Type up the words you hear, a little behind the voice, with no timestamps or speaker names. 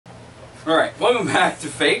Alright, welcome back to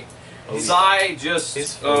Fate. Zai just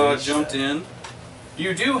jumped in.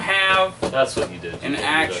 You do have That's what you did. an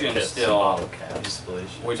action still,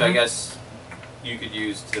 which I Hmm? guess you could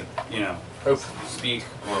use to, you know, speak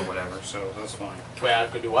or whatever, so that's fine. Wait, I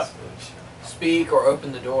could do what? Speak or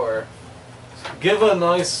open the door. Give a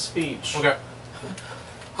nice speech. Okay.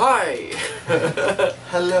 Hi!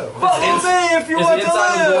 Hello. Follow me if you want to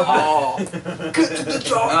live! Oh. Get to the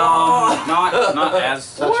job! Not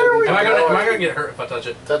as. Touch it. Am I gonna get hurt if I touch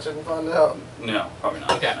it? Touch it and find out. No, probably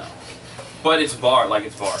not. Okay. No. But it's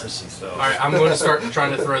bars, so. Alright, I'm going to start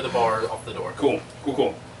trying to throw the bar off the door. Cool.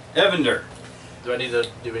 Evander. Do I need to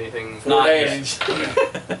do anything? Not days.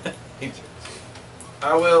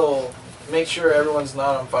 I will make sure everyone's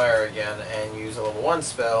not on fire again and use a level 1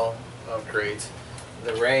 spell of create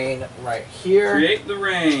the rain right here. Create the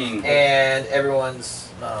rain. And everyone's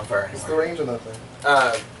not on fire What's anymore. the range of that thing?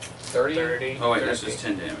 30? 30. Oh wait, 30. that's just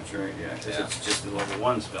 10 damage, right? Yeah, because it's just the level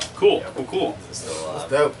 1 spell. Cool. That's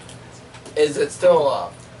dope. Is it still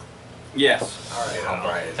up? Yes. Alright, how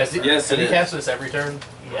bright is Has it? he, Yes, has it he is. cast this every turn?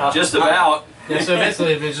 Yeah. Just about. Yeah, so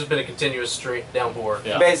basically it's just been a continuous straight downpour.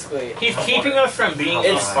 Yeah. Basically. He's keeping us from being on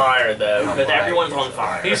It's- fire, though, How because bright everyone's is on it?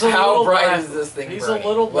 fire. He's a How little bright black, is this thing He's burning? a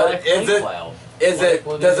little What black is it? cloud. Is it?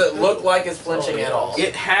 What Does is it it? look like it's flinching Oh, at all?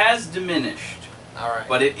 It has diminished, Alright.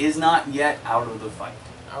 but it is not yet out of the fight.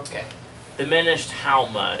 Okay. Diminished how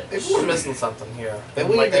much? Maybe we're missing something here. Maybe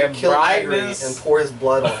we Like need to a kill Henry brightness. and pour his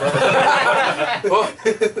blood on him.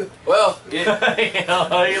 Well, It,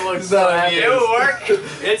 He looks It's so not happy. you.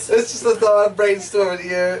 it's It's just a thought brainstorming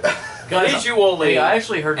here. Guys, visually, hey, I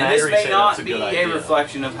actually heard and this Nagri may say not that's a be good a idea.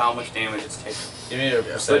 reflection of how much damage it's taken. you need a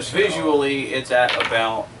But visually, it's at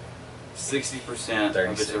about 60% of its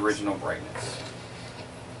 36. original brightness.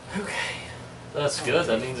 That's good.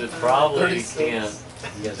 That means it probably 36.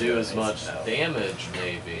 can't do as much damage,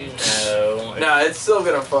 maybe. No. No, it's still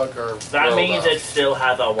gonna fuck her. That world means up. it still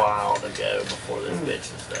has a while to go before this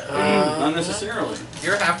bitch is dead. Not necessarily.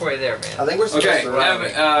 You're halfway there, I man. think we're supposed Okay, to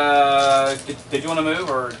run. did you want to move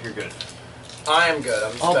or you're good? I am good.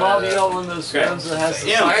 I'm just Oh, gonna- Bob, you know one of those Okay. guns that has the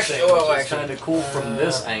Yeah, sun actually- thing, well, which is actually, kind of cool from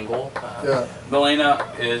this angle. Yeah. Melena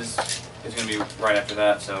is going to be right after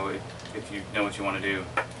that, so if you know what you want to do,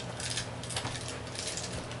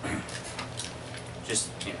 just,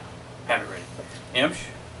 you know, have it ready. Imsh,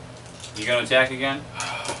 you going to attack again?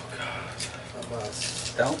 I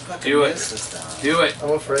must. Don't fucking Do it. miss this time. Do it.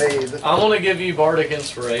 I'm afraid. I want to give you Bardic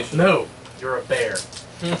Inspiration. No, you're a bear.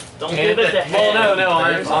 Don't give it to him. Well, no,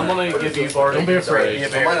 I'm going to give you Bardic Don't be afraid.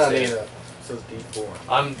 Inspiration. I might not need it. It says D4.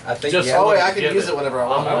 I'm I think just you have- Oh wait, gonna I can give use it whenever I I'm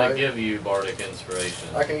want. going right? to give you Bardic Inspiration.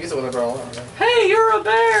 I can use it whenever I want. Right? Hey, you're a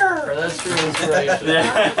bear! That's your inspiration.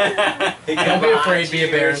 Don't be afraid, be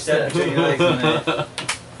a bear instead. True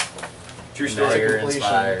Now story. you're completion.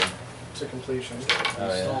 inspired. To completion. Oh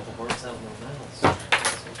yeah. the words out of my mouth.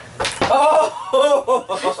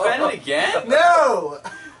 Oh! You spend it again? No!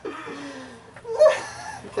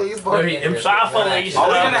 Okay, use No, he Bardic. imps- Bye, Felicia. Are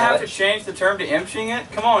we going to have to change the term to imshing it?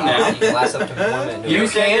 Come on now. You can last up to 1 minute. You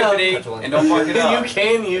can. serendipity and don't fuck it up. You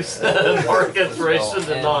can use Bardic Inspiration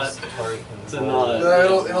to not. To not.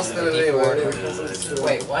 No, it'll spin it anyway.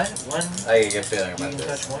 Wait, what? One? I get a feeling You about can touch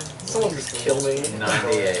this. one? Someone just kill me.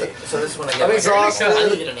 98. So this one I I'm get. I exhausted.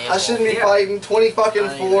 need an I ammo. shouldn't be Yeah. fighting 20 fucking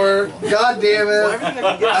 4. God damn it. I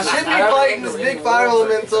shouldn't be fighting this big fire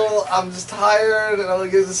elemental. I'm just tired and I'm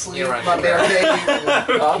gonna get to sleep. You're right. My bare cave.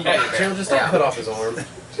 Okay. Jill, just Yeah. cut off his arm.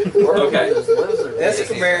 Okay.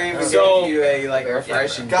 Escamary would So- give you a like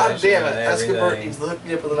refreshing. God damn it. session and Escobar everything. needs to hook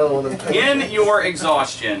me up with another one of them. In your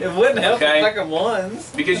exhaustion, It wouldn't help Okay. if like a ones.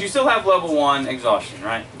 because you still have level 1 exhaustion,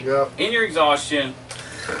 right? Yep. In your exhaustion,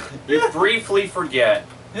 you briefly forget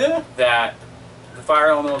Yeah. that the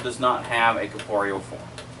fire elemental does not have a corporeal form,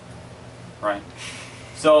 right?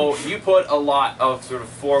 So you put a lot of sort of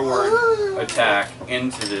forward attack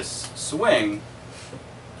into this swing.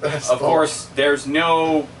 Of course, there's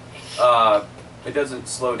no, it doesn't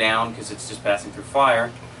slow down because it's just passing through fire,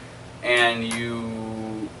 and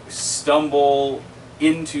you stumble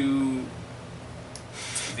into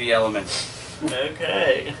the element.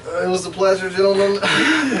 Okay. It was a pleasure, gentlemen. It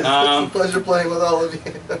was Um, a pleasure playing with all of you.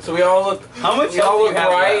 So we all look. How much We health all do you look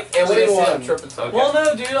have right, left? and we just see 21. him tripping. Okay. Well,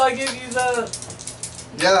 no, dude, I give you the.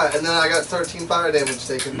 Yeah, and then I got 13 fire damage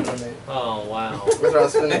taken from me. Oh, wow. Whether I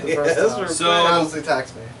was spending it the first Yes, time. we're- So- It honestly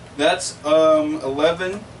taxed me. That's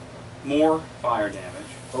 11 more fire damage.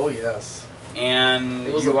 Oh, yes. And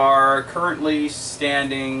It was you a- are currently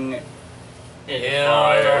standing In Yeah.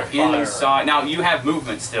 fire. inside. Now you have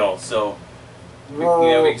movement still, so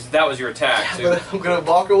because that was your attack. So I'm gonna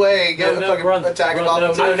walk away and get a fucking attack of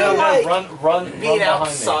opportunity. Run being behind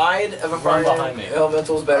outside of a Run fire behind me.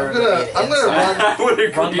 elemental is better than being I'm gonna inside. I would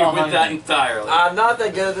agree Run behind with that me. entirely. I'm not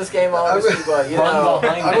that good at this game, obviously, but you Run know.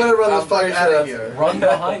 behind I'm me. gonna run I'm this fuck pretty out sure of that's- here. Run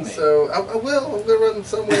behind me. So I will. I'm gonna run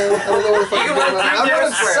somewhere. I don't know where the fuck You I'm can going. run I'm through running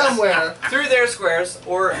their squares. somewhere. Through their squares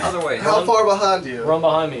or other ways. How far behind you? Run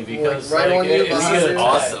behind me because Like, right on you, if behind get you? attacked-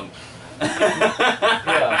 Awesome.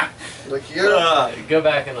 Yeah. Like here. Go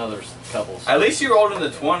back another couple. At least you rolled in the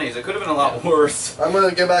 20s. It could have been a lot worse. I'm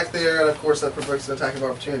gonna get back there, and of course that provokes an attack of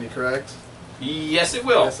opportunity. Correct? Yes, it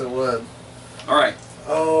will. Yes, it would. All right.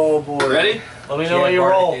 Oh boy. Ready? Let me know what you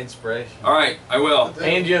roll. Inspiration. All right. I will.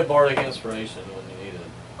 And you have bardic inspiration when you need it.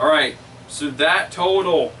 All right. So that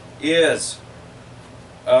total is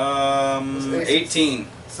 18.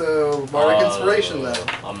 So bardic inspiration then.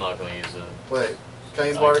 I'm not going to use it. Wait. Can I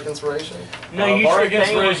use bardic inspiration? No, use your bardic thing.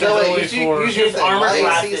 inspiration No, wait, only use you- for. use your His thing. armor My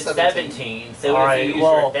class AC is 17. 17, so All if right, you use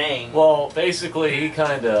well- your thing. Well, basically, he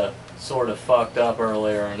kind of sort of fucked up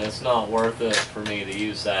earlier, and it's not worth it for me to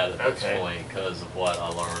use that at this Okay. point because of what I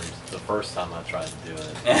learned the first time I tried to do it.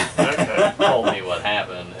 Okay. Told me what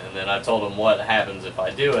happened, and then I told him what happens if I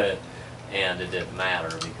do it, and it didn't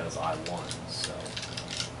matter because I won. So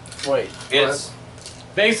Wait. It's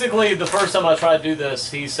basically, the first time I tried to do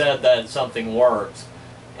this, he said that something worked,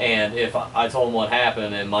 and if I told him what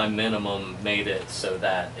happened, and my minimum made it so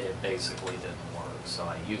that it basically didn't work, so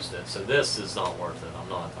I used it. So this is not worth it. I'm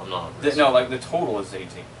not. Risking no, like the total is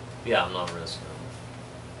 18. Yeah, I'm not risking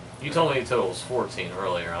it. You told me the total was 14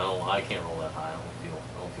 earlier. I can't roll that high. I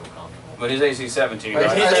don't feel comfortable. But his AC 17, Wait,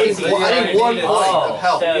 right? His I need AC one- I need 1 point Oh. of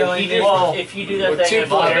help. So You only he need- just, well, if you do that with thing, 2 if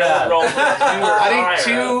points. you roll I need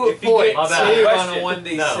 2 If you get points. My bad. 2 on Question. a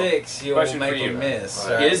 1d6, you will Question make for a you. miss.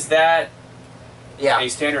 Right. Right? Is that Yeah. a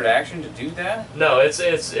standard action to do that? No,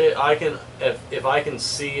 I can if I can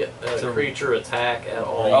see a creature attack at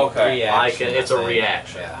all. Okay. I can. It's a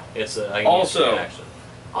reaction. Yeah. It's a. I can Also- use a reaction.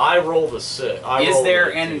 I rolled a 6. Is there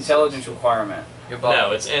an intelligence requirement?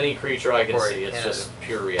 No, it's any creature I can Or see. It's Canada. just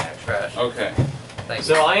pure reaction. Trash. Okay. Thank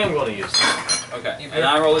So I am going to use it. Okay. And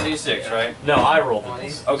I roll a d6, right? No, I rolled Twenty.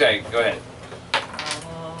 it. Okay, go ahead.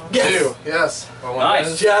 Yes. 2. Yes.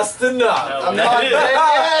 Nice. Just enough. I'm not dead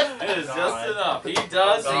yet. It is just enough. He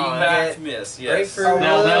does, in God. fact, miss. Yes. Grapefruit.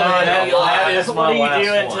 Now, that is What my are you last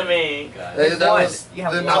doing one. to me? Guys. That One. was You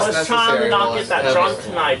have the one. most I was trying necessary to not one. get that That drunk was-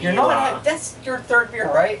 tonight. You're you not. That's your third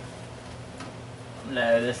beer, right?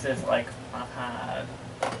 No, this is like I've had.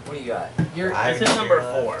 What do you got? You're. This is number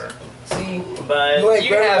 4. See, But Wait,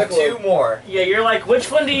 you have 2 more. yeah, you're like,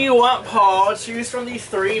 which one do you want, Paul? Choose from these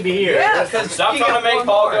 3 beers. Yeah, because Stop trying to make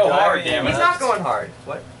Paul go hard, damn it. He's not going hard.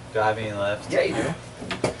 What? Do I have any left? Yeah, you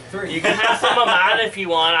do. 3. You can have some of mine if you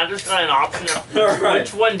want. I just got an option of Alright.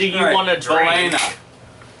 which one do you Alright, want to drink. Belena.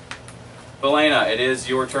 Belena, it is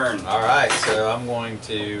your turn. Alright, so I'm going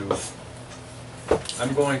to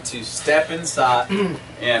step inside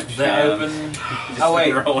Yeah, the open. Just Oh,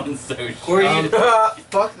 wait. rolling so Were you,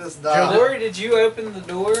 Fuck this die. Jory, did you open the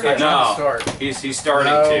door? No, he's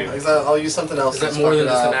starting No, to. because I'll use something else. Is to that more fuck than it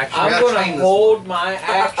just an up. action? I I'm gotta going train to this hold my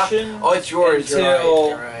action Oh, it's yours. You're right. until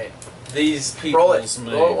You're right. these Roll it. people's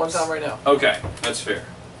moves. Roll it one time right now. Okay, that's fair.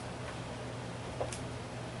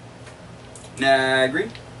 Nagri?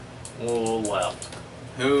 Left.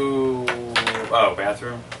 Who? Oh,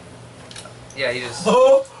 bathroom. Yeah, you just.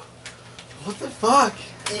 Oh, What the fuck?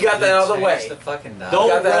 you got that out of the Change way. the fucking die. Don't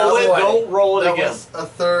got that out roll of it. the way. Don't roll it That again. was a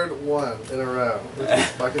third one in a row with these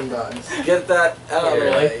fucking dice. Get that out of the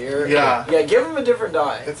Really? way. You're, Yeah. Yeah, give him a different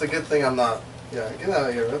die. It's a good thing I'm not. Yeah, get out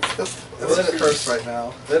of here. That's Let a it- curse right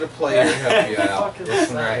now. Let a player help you out. This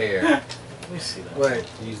one right here. Let me see that. Wait,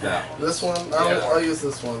 Use that one. this one? Yeah. I'll use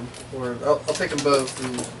this one. Or I'll take them both.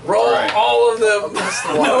 And Roll Alright. all of I'll them. miss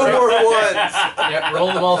the No one. more ones. Yeah, roll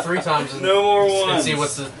them all 3 times and, No more and ones. see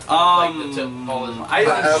what's the. I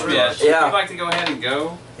Average. Schmidt, Yeah. would you like to go ahead and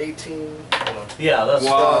go 18. Yeah, that's.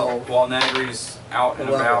 while Nagri's out and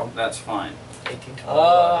 11. about? That's fine. 18.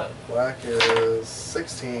 Black is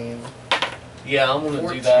 16. Yeah, I'm gonna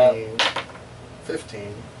 14. do that.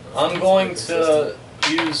 15. I'm going to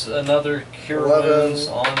use another cure 11. wounds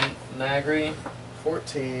on Nagri,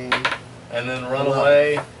 14. and then run 11.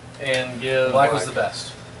 away and give Black was the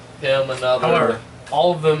best. him another However,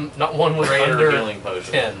 all of them, not one was greater under healing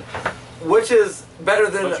potion. 10. Which is better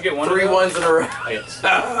than Don't you get one of 3 those? ones in a row. It's,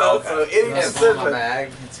 So any That's on my decision.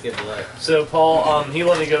 bag. It's good luck. so Paul, he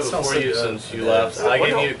let me go Smells before so you good. since you left. I What gave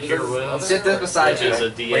you a else? cure wounds, Sit this beside which you. is a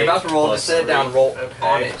D8. When you're about to roll, plus just sit it down, 3. roll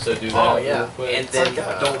on Okay, it, so do that Oh, real yeah. quick. and then It's like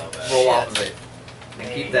a- don't roll off of it.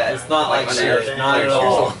 And keep that. It's not like Like share. share. Not at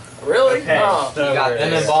all. Really? Okay. Oh. You got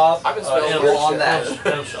And this. then Bob, I've been spelling and weird on shit.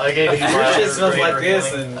 that. I gave you Your my shit smells like refrigerator this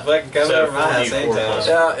healing. and fucking comes So over my house 44 anytime. plus.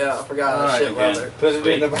 Yeah, I forgot that shit again. leather. Put it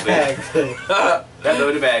in the bag. That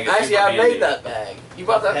loaded bag is Actually, super I handy. made that bag. You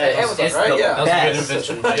bought that Hey, from Amazon, it's right? the Yeah. That was a good Best.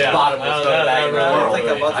 invention. Yeah. Bottomless No, tote no, bag in the no, world. no, I think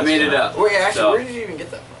I bought I this made it one. up. Wait, actually, So- where did you even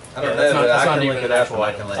get that from? I don't Yeah, know, that's not- but that's I not can even look an it up actual and I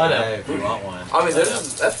item. can let I you know. know if you want one. I mean,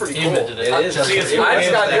 that's pretty cool. Invented it. It is. Just- See, it's your I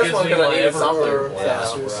just got hands this that one gives because I me needed my something.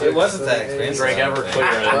 Everclear. Yeah. It wasn't that expensive. Drink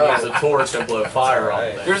Everclear and use a torch and blow fire on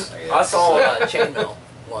it. There's, I saw chainmail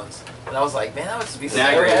once, and I was like, man, that would be so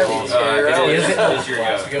Now you're heavy it to carry around. is Is it? it is your You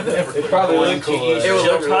go. got the Everclear. It probably One looked cool. It was Chill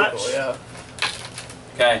really touch? cool, yeah.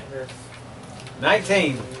 Okay.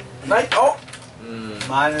 19 Oh!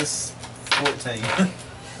 minus 14.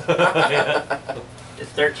 Is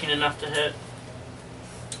 13 enough to hit?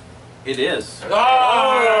 It is. Oh!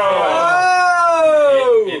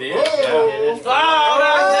 It is. Yeah.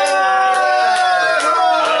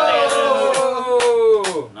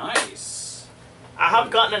 Oh! Nice. I have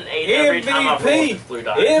gotten an 8 every time I've rolled MVP. this blue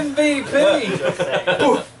die. MVP! Just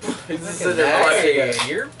saying. This is Fucking nice.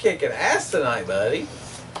 You're kicking ass tonight, buddy.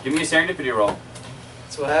 Give me a serendipity roll.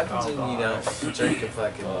 That's what happens when you don't drink a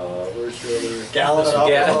fucking Gallon of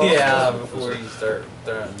yeah, before you start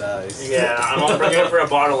throwing dice. Yeah, I'm gonna bring over a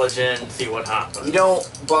bottle of gin and see what happens. You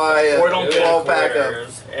don't buy a Or don't get 12 pack of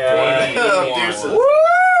quarters. Yeah, deuces. Woo!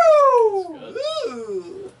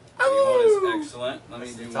 One is excellent. Let me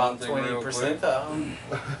do one Top thing real 20 quick. percentile.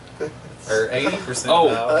 Or 80%. Oh,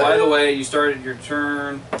 by the way, you started your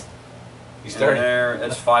turn. You And started. there.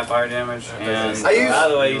 That's 5 fire damage. And I used- By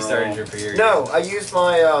the way, you roll. started your period. No, I used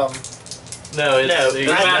my, No, it's No,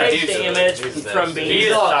 it's I not take used to it. damage It's from that. being He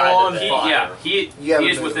is inside on of it. fire. Yeah, he You haven't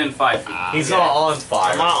is moved. within 5 feet. He's not on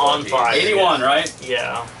fire. I'm not so on he's- fire. 81, right?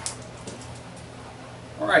 Yeah.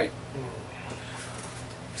 All right.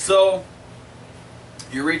 So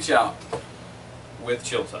you reach out with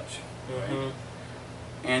chill touch, Mm-hmm.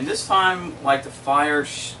 and this time, like the fire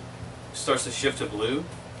starts to shift to blue,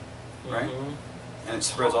 right? Mm-hmm. And it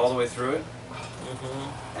spreads all the way through it,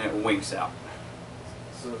 Mm-hmm. and it winks out.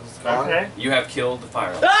 So it's gone. Okay. You have killed the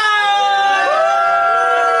fire.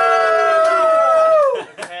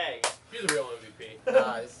 Okay. You're the real MVP.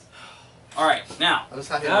 nice. All right, now I just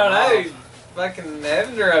have I don't know. Fucking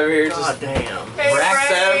Evander over here God just damn. racked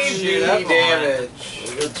 70 shit up on it.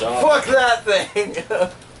 damage. Good job. Fuck that thing.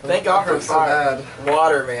 Thank God for Hurts so fire. bad.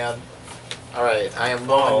 Water, man. Alright, I am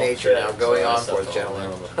low Oh, in nature shit. now. Going on Sorry, for it, I stepped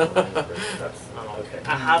gentlemen. on Okay.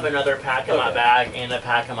 I have another pack in my bag and a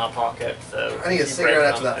pack in my pocket, so. I need a you cigarette break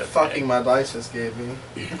after them, that okay. fucking my dice just gave me.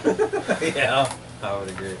 Yeah, I would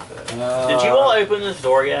agree with that. Did you all open this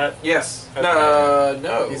door yet? Yes. Okay.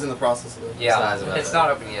 No. He's in the process of it. Yeah, Size of it's it. not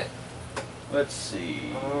open yet. let's see.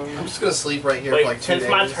 I'm just gonna sleep right here Wait, for like 2 since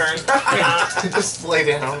days. my turn, Just lay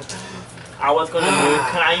down. I was going to move.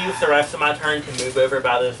 Can I use the rest of my turn to move over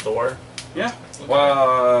by this door? Yeah.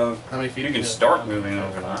 Well, How many feet? you can start moving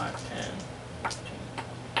overnight. 10, 15.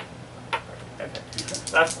 Okay.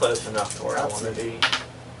 That's close enough to where I want to be.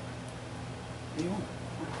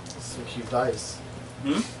 Some cute dice.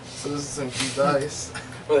 Hmm? So this is some cute dice.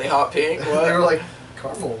 Were they hot pink? They What? were like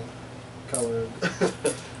caramel colored.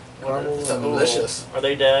 Caramel So and delicious. Are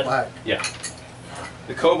they dead? black. Yeah.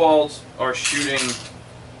 The kobolds are shooting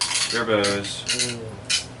their bows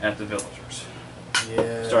at the villagers,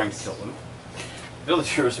 Yeah. starting to kill them.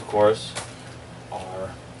 Villagers, of course,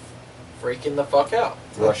 are Freaking the fuck out.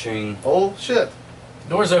 rushing. Oh shit.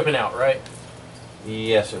 Doors open out, right?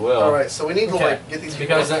 Yes, it will. All right, so we need to Okay. like get these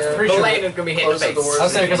people Because in that's here. pretty The sure. lane is gonna be hitting the Close the face. doors. I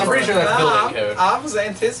was saying because I'm pretty sure that's building code. I was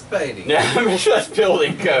anticipating. Yeah, I'm sure that's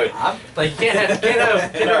building code. Like you can't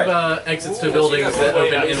have exits to buildings that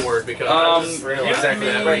open inward because Um, that's exactly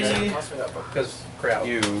that give reason. me- Because crowd.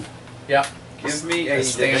 You. Yeah. Give me a Very,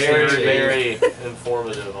 standard very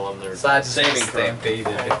informative on their side saving throw. stampeded.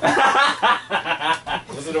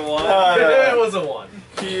 Was it a one? It was a 1.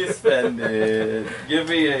 You spend it. Give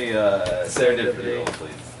me a serendipity roll,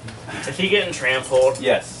 please. Is he getting trampled?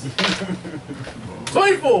 Yes.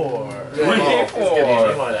 24. He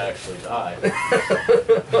 24. might actually die.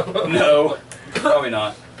 No, probably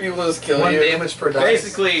not. People just kill 1 you. damage per dice.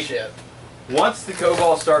 Basically, Shit. once the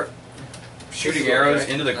kobolds start shooting arrows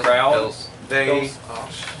into the crowd, they Oh,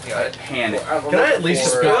 shit. panic. Can I at least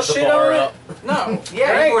just Pour put the shit bar on it? up? No.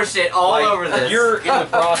 Yeah, you pour shit all Like, over this. You're in the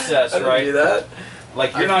process, I didn't right? do that.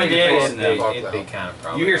 Like you're not even facing them. It'd be kind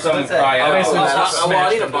of You hear someone cry out. Obviously, Oh, it's not I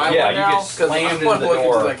need to buy Yeah, one you now get because I slammed want into to the look into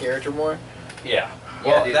door. my character more. Yeah.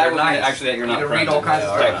 Well, dude, that they're would mean nice. actually that you're You not can read friendly. all kinds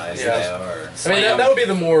of They stuff. are. I mean, that would be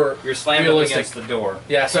the more You're slammed up realistic. against the door.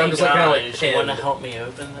 Yeah, so I'm just like kind of like you want pinned. to help me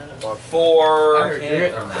open that? For I heard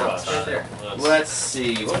it from the outside. There. let's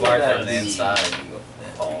see, what would Barred that from the be? inside.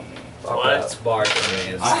 What? It's barred from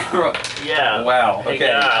the inside. Yeah. Wow. Hey Okay.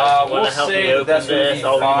 guys, you We'll want to help me say open that's going to this? be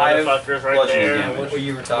All you 5 motherfuckers right bludgeoning there. damage. What were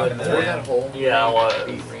you were talking to Where's that them? hole? Yeah, I was.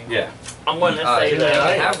 Yeah. I'm going to say dude, that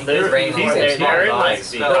I have they're, rain they're, on it. they're in like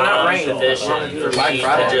It's the not rain. condition for Black me to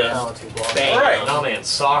Friday. just bam. Alright. No man,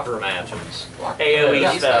 soccer matches. AoE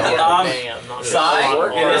Yeah, spell. Um, Bam. Not Sai,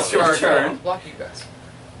 just it is your turn. Block you guys.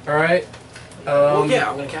 All right. Well, yeah,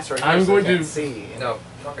 I'm gonna cast it right I'm here so going I can't to- see. No.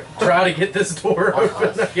 Okay. Try to get this door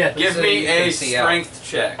open again. Give So me you a can see out. strength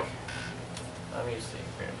check. Let me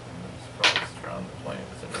see.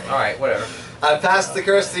 All right, whatever. I passed the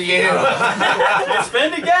curse to you.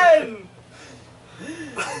 Spin again!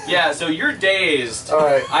 Yeah, so you're dazed.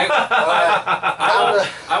 Alright. I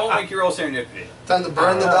Time won't make you roll serendipity. to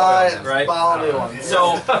burn the die and Right. file new ones.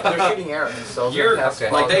 So They're shooting arrows, so I'm you're gonna cast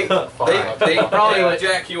like they Probably like-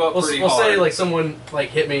 jack you up We'll, pretty we'll hard. say like someone like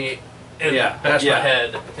hit me and Yeah, bashed yeah. my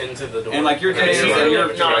head into the door. and like you're Yeah, dazed you're and right.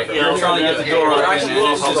 you're trying to get the Yeah, door you're open right. and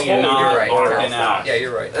it's just You're not right. working out. Yeah,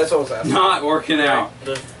 you're right. That's what I was asking. Not working out.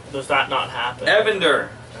 Does that not happen? Evander.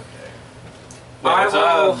 I What's will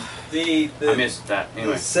up? I the missed that.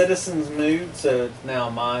 Anyway. citizens moved, so it's now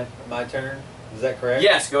my turn. Is that correct?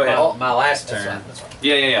 Yes, go ahead. My last That's turn. fine, that's fine.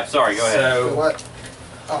 Yeah. Sorry, go ahead. So What?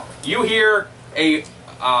 You hear a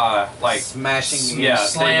like smashing. yeah,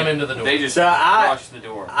 slam into the door. They just So I rush the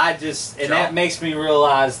door. and that makes me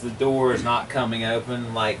realize the door is not coming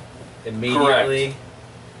open like immediately,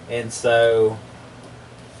 and so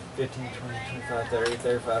 15, 20, 25, 30,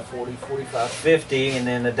 35, 40, 45, 50, and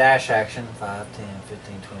then the dash action 5, 10,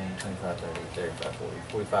 15, 20, 25, 30, 35, 40,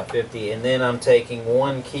 45, 50, and then I'm taking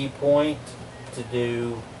 1 key point to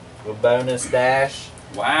do a bonus dash.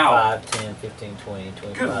 Wow. 5, 10, 15, 20,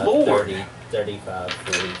 25, Good Lord. 30, 35,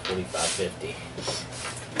 40, 45, 50.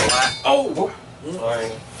 Oh! Sorry.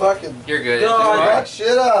 Fucking You're good. dog, that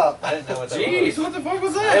shit up. I didn't know what that Jeez, was. what the fuck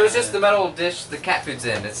was that? It was just the metal dish the cat food's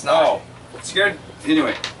in. It's not. Oh, scared.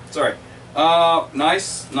 Anyway, sorry.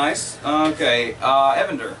 Nice. Okay,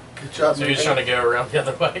 Evander. Good job, So you're just trying to go around the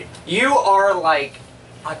other way. You are like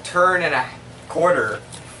a turn and a quarter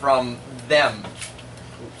from them.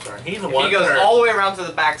 He's He one goes turn. all the way around to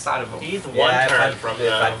the back side of them. He's one Yeah, turn from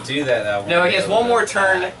if I them. do that, I won't No, he be has able one to more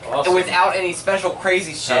turn attack. Also, without any special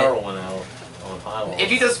crazy power shit. went out on pylon. If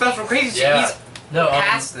he does special crazy shit, Yeah. he's No,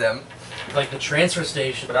 past them. like the transfer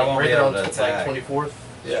station, But I like, won't right be there able on to like attack. 24th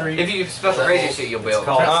Yeah. Street. If you do special crazy shit, you'll be able to.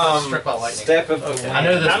 called Struck by lightning. Step of the Okay. Wind. I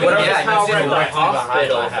know this. I mean, but yeah, that's how it's we're in the directly behind my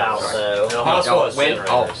hospital's house. out, though. No, hospital has When-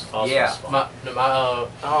 generators. oh, yeah. My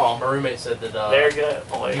Oh, my roommate said that there you go.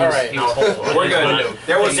 Oh, he wait. was, Alright. he was hopeful. We're In his good. window.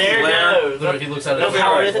 There was There glare. goes. Literally, he looks out That's his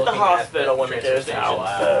how window it is at the looking at hospital when it transfer goes station.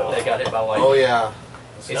 out, so. They got hit by lightning. Oh yeah.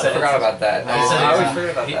 He I said forgot about that. He said I always he's- forget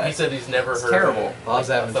about he that. said he's never It's heard. terrible. Bob's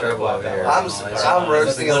having trouble over here. I'm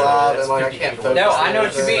roasting alive and like I can't focus. No, I know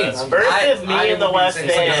what you mean. I'm- Versus me in the West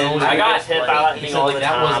It's like an End, old- I got He hit by lightning all the that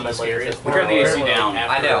time. wasn't the and like, scariest Turn the AC part. down.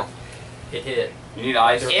 After I know. It hit. You need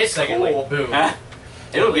ice. It's Second, cool. like, boom. Huh?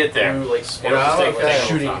 It'll get there. Blew, like, It'll just take like, place.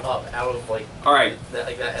 shooting up out of like All right. that,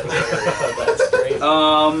 like that. That's crazy.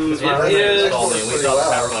 It is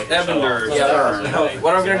Evander's Yeah. turn.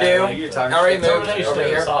 What I'm gonna do, I already moved over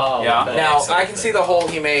here. Yeah. Now, I can see the hole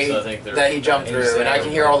he made So I think they're- that he jumped through, and I can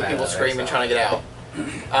hear all the people screaming trying to get out.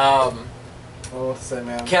 Oh, say,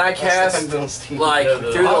 man. Can I cast, like, No, through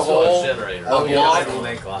the hospital hole, has generators.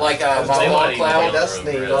 a block, like a They block might cloud, even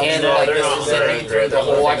Destiny, generate. don't and you? like they're this not is it through the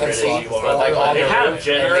hole I can see, like on They the have roof,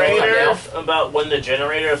 generators, but when the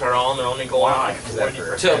generators are on, they're only going like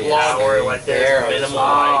 40% To block power, like there. there's minimal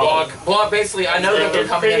lighting. block. Basically, I know that they're It's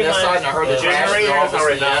coming in pretty this much- side, and I heard the the crash generators are are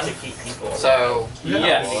enough to keep people. So,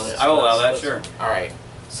 Yes, I will allow that. Sure. all right.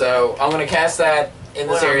 So I'm gonna cast that in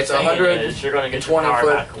this What area. I'm It's saying 100 is you're gonna get your 20 power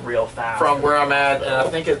foot back real fast from where I'm at, and I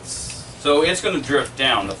think it's So it's going to drift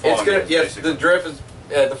down. The fog. gonna is, yes. basically. The drift is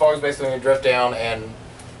the fog is basically gonna drift down and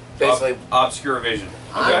basically. Obscure vision.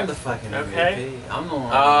 I'm the fucking Okay. MVP. I'm the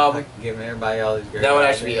one Um, giving everybody all these great that would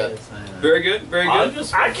actually be ideas. I know. Very good. Very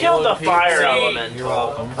good. I killed the fire You're elemental.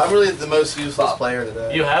 welcome. I'm really the most useless player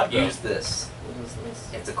today. You have Use those. this.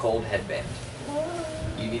 It's a cold headband.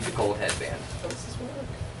 You need the cold headband.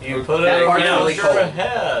 You put That it part's around really your cold.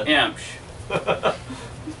 head. Amsh.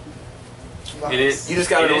 It is. You just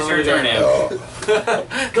got It is your turn,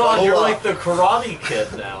 Amsh. God, you're Hold like the Karate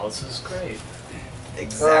Kid now. This is great.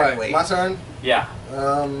 Alright, my turn. Yeah.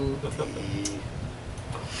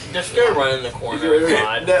 Just go run in the corner.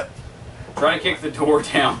 No, Try to kick the door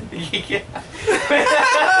down.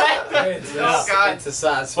 Oh God. It's a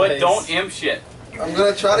side space. But don't imp shit. I'm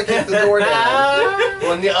gonna try to kick the door down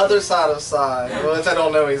on the other side of side, which I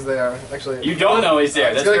don't know he's there. Actually, You don't know he's there.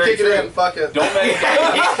 I'm That's just gonna very kick true. it in. Fuck it. Don't meditate.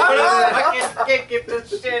 Get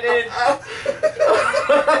this shit in.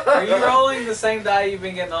 Are you rolling the same die you've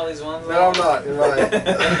been getting all these ones on? No, I'm not. You're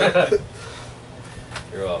right.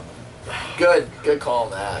 You're welcome. Good call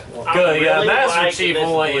on that. Good, yeah, Master liking Chief this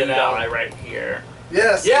will let you blue know. die right here.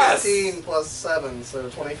 Yes. Yes! 18 plus 7, so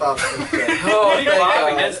 25. Oh, 25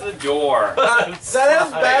 thank against the door. God. That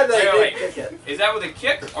is bad that you Wait, didn't kick it. Is that with a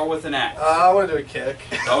kick or with an axe? I want to do a kick.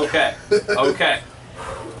 Okay. Okay.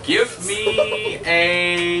 Give me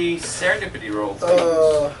a serendipity roll,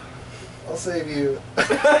 please. I'll save you.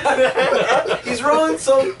 He's rolling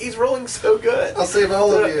so good. I'll save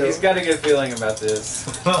all of you. He's got a good feeling about this.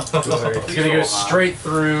 It's gonna go straight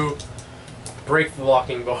through, break the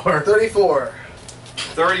locking bar. 34.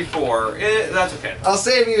 34. That's okay. I'll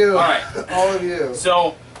save you. All right. All of you.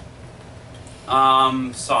 So,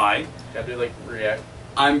 Sai, Gotta do like react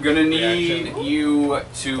I'm gonna need Reaction. you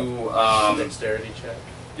to dexterity check.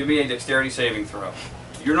 give me a dexterity saving throw.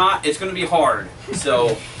 You're not. It's gonna be hard.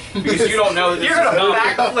 So, because you don't know that this You're is gonna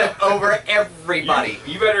not. backflip over everybody.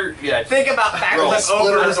 You better. Yeah. Think about Roll. backflip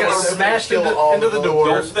over. Splitters the door. are Smashed kill into, all into of the them. door.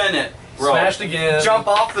 Don't spin it. Roll. Smashed again. Jump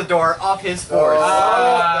off the door, off his force. Oh.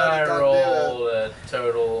 I That did not do rolled a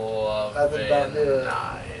total of That did not do it.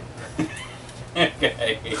 9.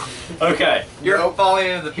 Okay. Okay. You're Nope. falling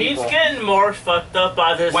into the He's people. getting more fucked up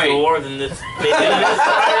by this Wait. door than this big elemental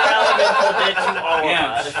that you all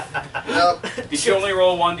Yeah. are. Yep. Did you only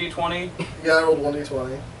roll 1d20? Yeah, I rolled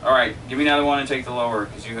 1d20. All right. Give me another one and take the lower,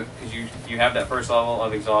 because you have that first level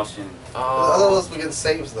of exhaustion. Otherwise, we get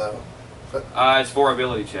saves though. It's 4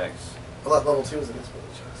 ability checks. I thought level 2 was against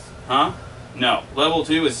ability checks. Huh? No. Level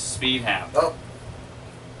 2 is speed half. Oh,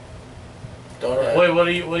 Wait, what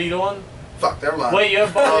are you doing? fuck, never mind. Wait, you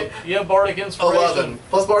have Bardic Inspiration. 11.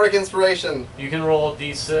 Plus Bardic Inspiration. You can roll a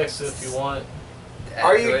d6 if you want.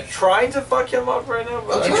 Are you trying to fuck him up right now? I'm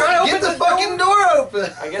Bro? trying to get the fucking door open.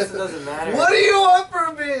 I guess it doesn't matter. What do you want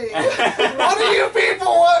from me? What do you people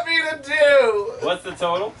want me to do? What's the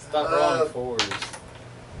total? Stop Uh, rolling fours.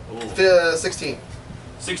 16.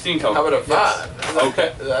 16 How total. about a 5?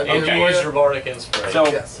 Okay. And Okay. you use your Bardic Inspiration. So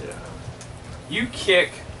Yes. you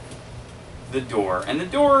kick the door, and the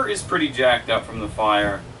door is pretty jacked up from the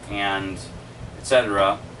fire and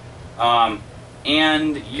etc.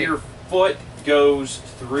 And your foot goes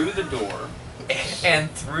through the door.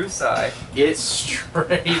 And through side. It's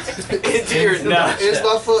Straight. Into your No. Here's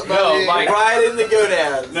my foot, No, buddy. like- right in the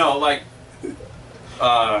gonads. no, like,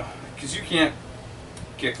 because you can't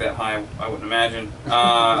kick that high, I wouldn't imagine.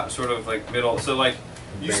 Sort of like middle. So like,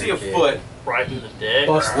 you see a Barricade. foot Right in the dick.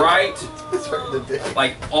 Bust right, It's right in the dick.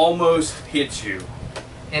 like almost hits you.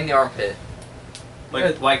 In the armpit.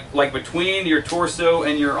 Like between your torso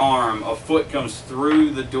and your arm, a foot comes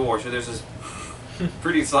through the door. So there's this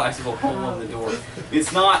pretty sizable hole in the door.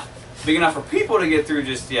 It's not big enough for people to get through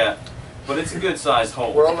just yet, but it's a good sized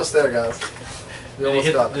hole. We're almost there, guys. We Did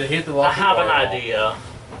almost got it it. hit the I locking have bar an at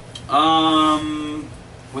all? idea.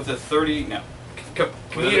 With a 30, no.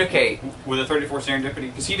 Communicate. With a 34 serendipity,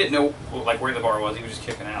 because he didn't know like where the bar was. He was just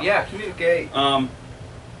kicking out. Yeah, communicate.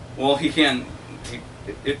 Well, he can.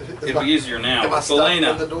 It'll be easier now. Am I stuck in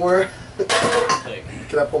Selena. the door?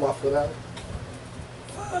 Can I pull my foot out?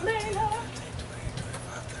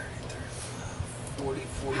 40,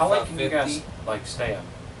 How late can you 50. guys like stay up?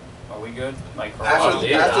 Are we good? Like for a After, while?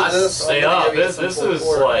 yeah, after this, Stay I'm gonna up. give you This some is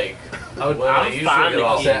full quarter. like I would, when I I'm usually fine get to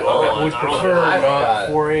off keep that. going. I would I don't prefer know. not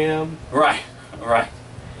 4 a.m. Right. Right.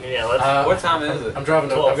 Yeah, let's. What time is it? I'm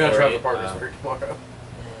driving. I'm gonna 12:30. drive to Partners Creek tomorrow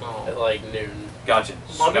at Oh. like noon. Gotcha.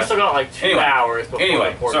 Well, I've still got like 2 Anyway. hours before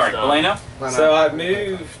Anyway, the port's sorry, done. Elena. Why not? So I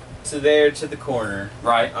moved to there to the corner.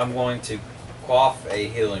 Right. I'm going to quaff a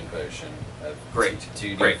healing potion of Great.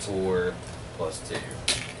 2d4 plus 2.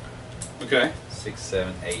 Okay. 6,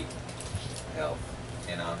 7, 8 health.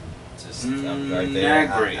 And I'm right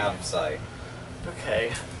there Agree. out of sight.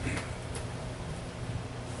 Okay.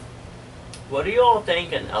 What do you all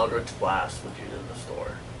think an Eldritch Blast would do to the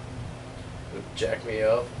store? Would jack me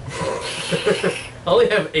up. I only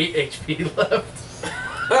have 8 HP left.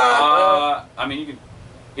 I mean, you can.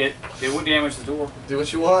 It would damage the door. Do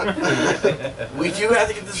what you want. We do have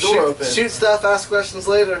to get this door open. Shoot stuff, ask questions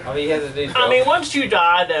later. I mean, you have to do. I mean, once you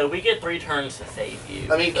die, though, we get 3 turns to save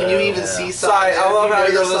you. I mean, can you even see Sorry, signs? I love how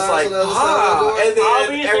You you're know just signs like, on the other side of the door? and then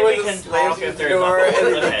Obviously, everyone we just can slams talk you if the there's door, a and then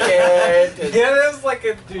you hole. can't. Yeah, that was like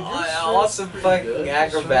a dude. You're awesome fucking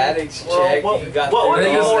acrobatics Well, check. what- you got what would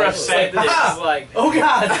there. be It's more like- effective? It's like, Oh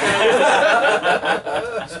God!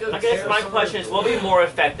 I guess my question is, what would be more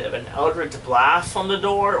effective, an Eldritch Blast on the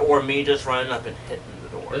door, or me just running up and hitting the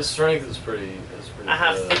door? His strength is pretty. I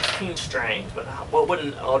have good. 16 strength, but what would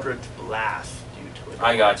an Eldritch Blast do to it?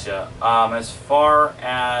 I gotcha. As far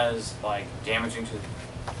as like damaging to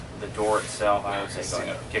the door itself, I would say going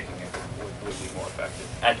up and kicking it would be more effective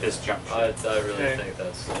at this juncture. I really Okay. think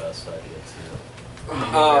that's the best idea too.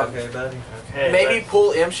 okay, buddy. Okay, Maybe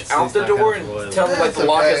pull Imsh out He's the not door kind of loyal. and tell him like to That's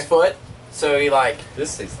lock okay. his foot. So he like,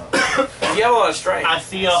 This thing's not. you have a lot of strength. I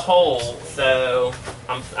see a hole, so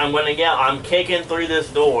I'm gonna yell. I'm kicking through this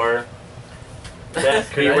door.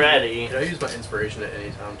 Best be ready. Can I use my inspiration at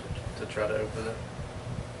any time to try to open it?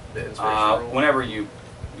 The inspiration roll? Whenever you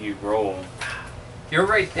roll, You're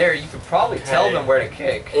right there. You could probably tell them where to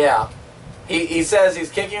kick. Yeah. He says he's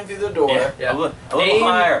kicking through the door. a little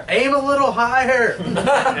higher. Aim a little higher.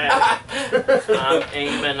 I'm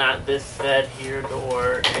aiming at this said here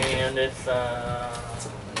door, and it's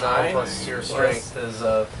 9 plus your strength is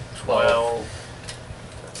 12.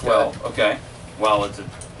 12. Okay. Well, it's an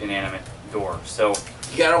inanimate door, so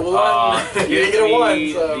You got a 1. you give get a 1.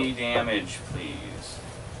 me So. the damage, please.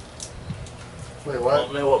 Wait, I what?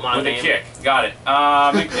 don't know what my With a name. kick. Got it.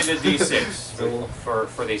 Make it a D6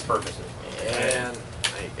 for these purposes. And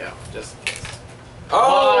there you go. Just in case. Nice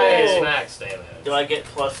Oh! max damage. Do I get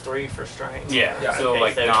 +3 for strength? Yeah. So okay,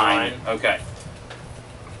 like so 9. Okay.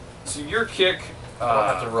 So your kick. I don't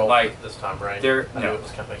have to roll like this time, right? there. I knew No. it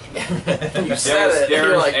was coming. You said it. You're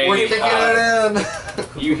There's like, a, We're kicking it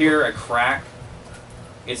in. You hear a crack.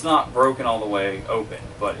 It's not broken all the way open,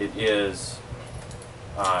 but it is.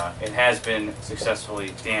 It has been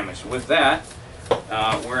successfully damaged. With that,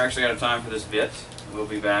 we're actually out of time for this bit. We'll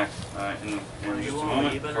be back in just a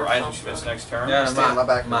moment for Isaac Schmidt's next turn. Yeah, Stand, my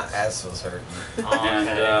back my hurts. ass was hurting.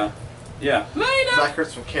 And yeah. Back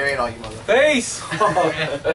hurts from carrying all you motherfuckers. Face.